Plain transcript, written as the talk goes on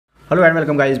Hello and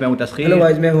welcome guys, मैं हूं तस्खीर। Hello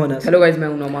guys, मैं हूं अनस। हेलो गाइस, मैं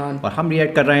हूं नोमान। और हम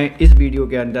रिएक्ट कर रहे हैं इस वीडियो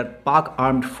के अंदर पाक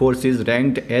armed forces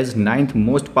ranked as 9th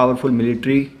most powerful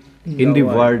military in the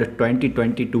world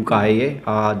 2022 का है ये।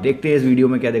 देखते हैं इस वीडियो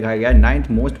में क्या दिखाया गया है।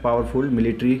 9th मोस्ट पावरफुल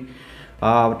मिलिट्री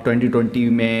 2020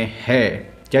 में है।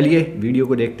 चलिए वीडियो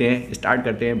को देखते हैं, स्टार्ट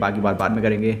करते हैं, बाकी बात बाद में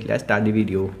करेंगे। Let's start the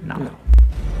video now.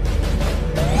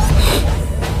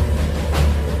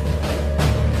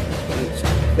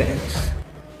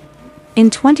 In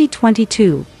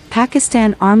 2022,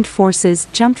 Pakistan Armed Forces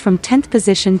jumped from 10th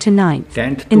position to 9th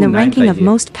in the ranking of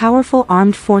most powerful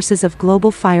armed forces of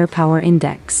Global Firepower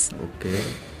Index.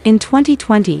 In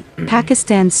 2020,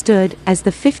 Pakistan stood as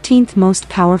the 15th most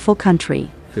powerful country.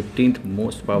 15th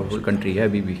most powerful country है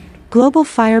अभी भी। Global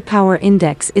Firepower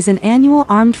Index is an annual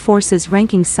armed forces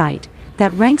ranking site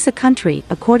that ranks a country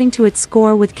according to its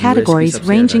score with categories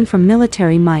ranging from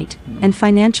military might and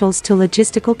financials to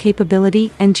logistical capability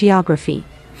and geography.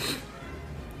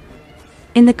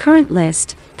 In the current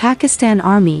list, Pakistan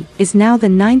Army is now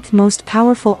the 9th most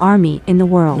powerful army in the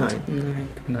world.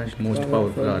 Most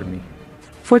powerful army.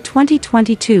 For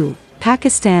 2022,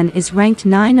 Pakistan is ranked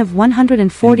 9 of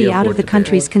 140 out of the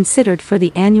countries considered for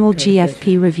the annual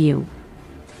GFP review.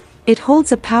 It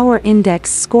holds a power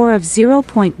index score of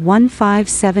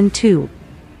 0.1572.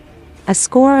 A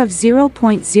score of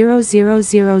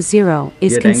 0.0000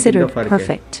 is considered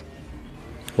perfect.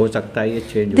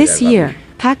 This year,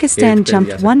 Pakistan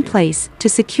jumped one place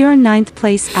to secure 9th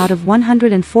place out of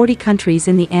 140 countries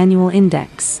in the annual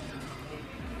index.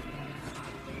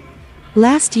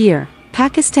 Last year,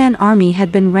 Pakistan Army had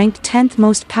been ranked 10th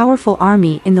most powerful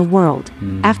army in the world,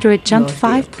 after it jumped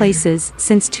 5 places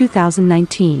since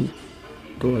 2019.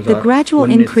 The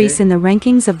gradual increase in the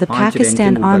rankings of the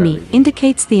Pakistan Army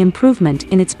indicates the improvement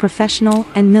in its professional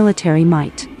and military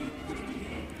might.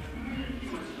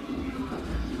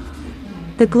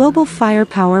 The global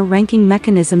firepower ranking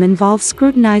mechanism involves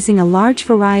scrutinizing a large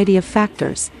variety of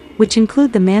factors, which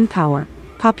include the manpower,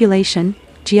 population,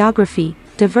 geography,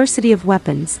 diversity of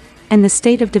weapons, and the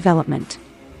state of development.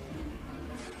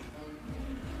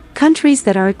 Countries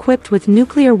that are equipped with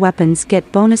nuclear weapons get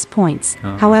bonus points.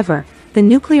 However, the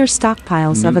nuclear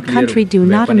stockpiles of a country do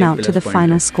not amount to the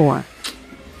final score.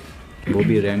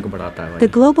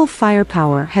 The Global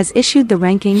Firepower has issued the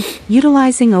ranking,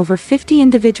 utilizing over 50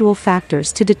 individual factors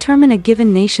to determine a given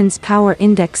nation's power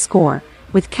index score,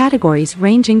 with categories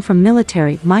ranging from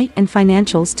military might and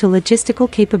financials to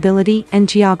logistical capability and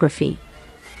geography.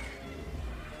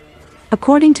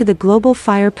 According to the Global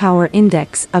Firepower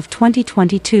Index of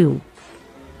 2022,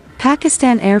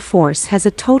 Pakistan Air Force has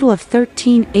a total of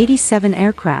 1387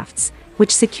 aircrafts,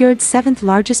 which secured 7th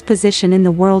largest position in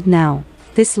the world now.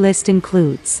 This list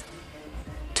includes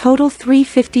total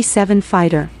 357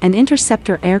 fighter and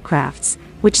interceptor aircrafts,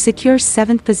 which secures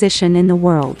 7th position in the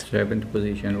world. 7th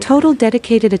position. Total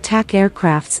dedicated attack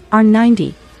aircrafts are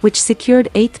 90, which secured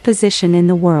 8th position in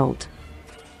the world.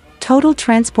 Total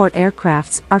transport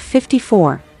aircrafts are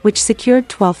 54, which secured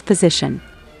 12th position.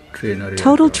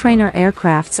 Total trainer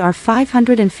aircrafts are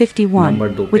 551,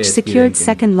 which secured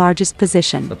 2nd largest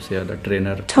position.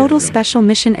 Total special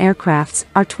mission aircrafts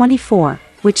are 24,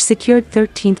 which secured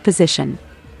 13th position.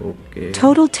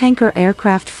 Total tanker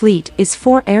aircraft fleet is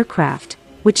 4 aircraft,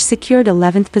 which secured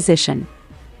 11th position.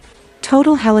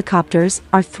 Total helicopters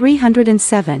are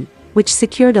 307, which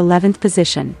secured 11th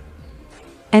position.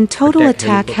 And total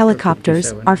attack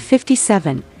helicopters are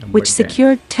 57, which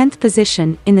secured 10th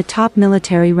position in the top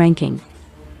military ranking.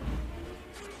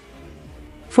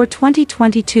 For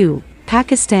 2022,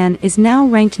 Pakistan is now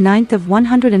ranked 9th of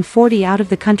 140 out of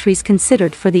the countries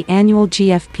considered for the annual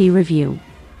GFP review.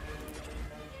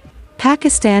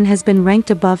 Pakistan has been ranked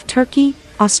above Turkey,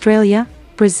 Australia,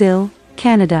 Brazil,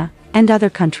 Canada, and other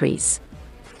countries.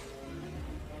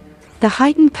 The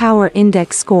heightened power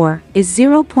index score is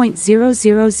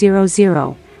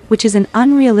 0.0000, which is an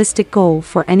unrealistic goal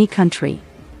for any country.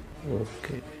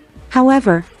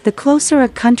 However, the closer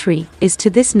a country is to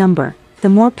this number,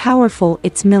 the more powerful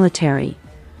its military.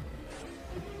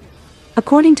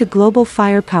 According to Global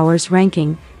Firepower's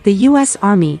ranking, the US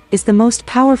Army is the most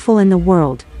powerful in the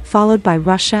world, followed by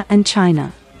Russia and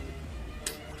China.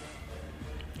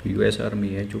 US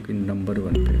Army है जो कि number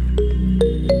 1 पे।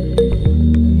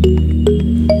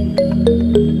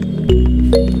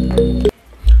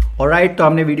 Alright, तो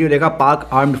हमने video देखा पाक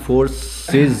armed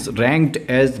forces ranked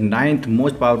as 9th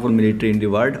most powerful military in the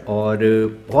world. और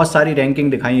बहुत सारी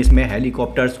रैंकिंग दिखाई इसमें,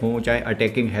 हेलीकॉप्टर्स हों चाहे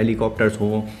अटैकिंग हेलीकॉप्टर्स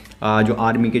हों, जो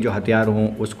आर्मी के जो हथियार हों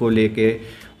उसको लेके,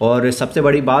 और सबसे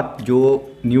बड़ी बात,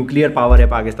 जो न्यूक्लियर पावर है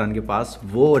पाकिस्तान के पास,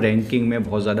 वो रैंकिंग में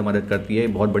बहुत ज़्यादा मदद करती है।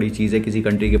 बहुत बड़ी चीज़ है किसी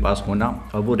कंट्री के पास होना,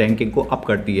 और वो रैंकिंग को अप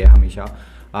करती है हमेशा।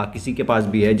 किसी के पास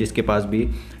भी है, जिसके पास भी।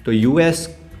 तो यूएस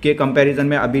के कंपैरिजन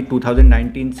में अभी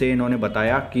 2019 से इन्होंने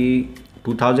बताया कि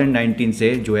 2019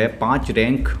 से जो है 5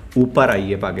 रैंक ऊपर आई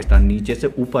है पाकिस्तान, नीचे से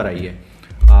ऊपर आई है।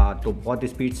 तो बहुत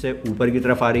स्पीड से ऊपर की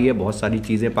तरफ आ रही है। बहुत सारी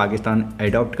चीज़ें पाकिस्तान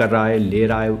एडॉप्ट कर रहा है, ले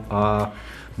रहा है,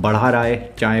 बढ़ा रहा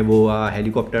है, चाहे वो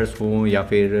हेलीकॉप्टर्स हों या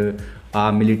फिर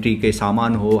मिलिट्री के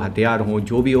सामान हो, हथियार हो,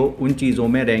 जो भी हो, उन चीज़ों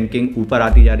में रैंकिंग ऊपर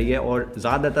आती जा रही है। और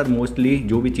ज़्यादातर मोस्टली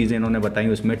जो भी चीज़ें इन्होंने बताई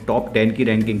उसमें टॉप 10 की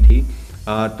रैंकिंग थी।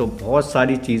 तो बहुत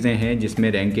सारी चीज़ें हैं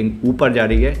जिसमें रैंकिंग ऊपर जा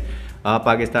रही है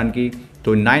पाकिस्तान की।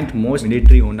 तो 9th मोस्ट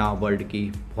मिलिट्री होना वर्ल्ड की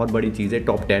बहुत बड़ी चीज़ है,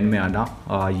 टॉप 10 में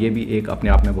आना। ये भी एक अपने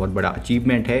आप में बहुत बड़ा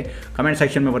अचीवमेंट है। कमेंट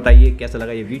सेक्शन में बताइए कैसा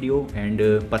लगा ये वीडियो, एंड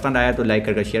पसंद आया तो लाइक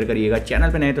करके शेयर करिएगा।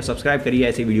 चैनल पे नए तो सब्सक्राइब करिए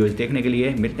ऐसी वीडियोज़ देखने के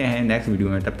लिए। मिलते हैं नेक्स्ट वीडियो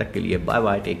में, तब तक के लिए bye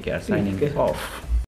bye, take care, signing off.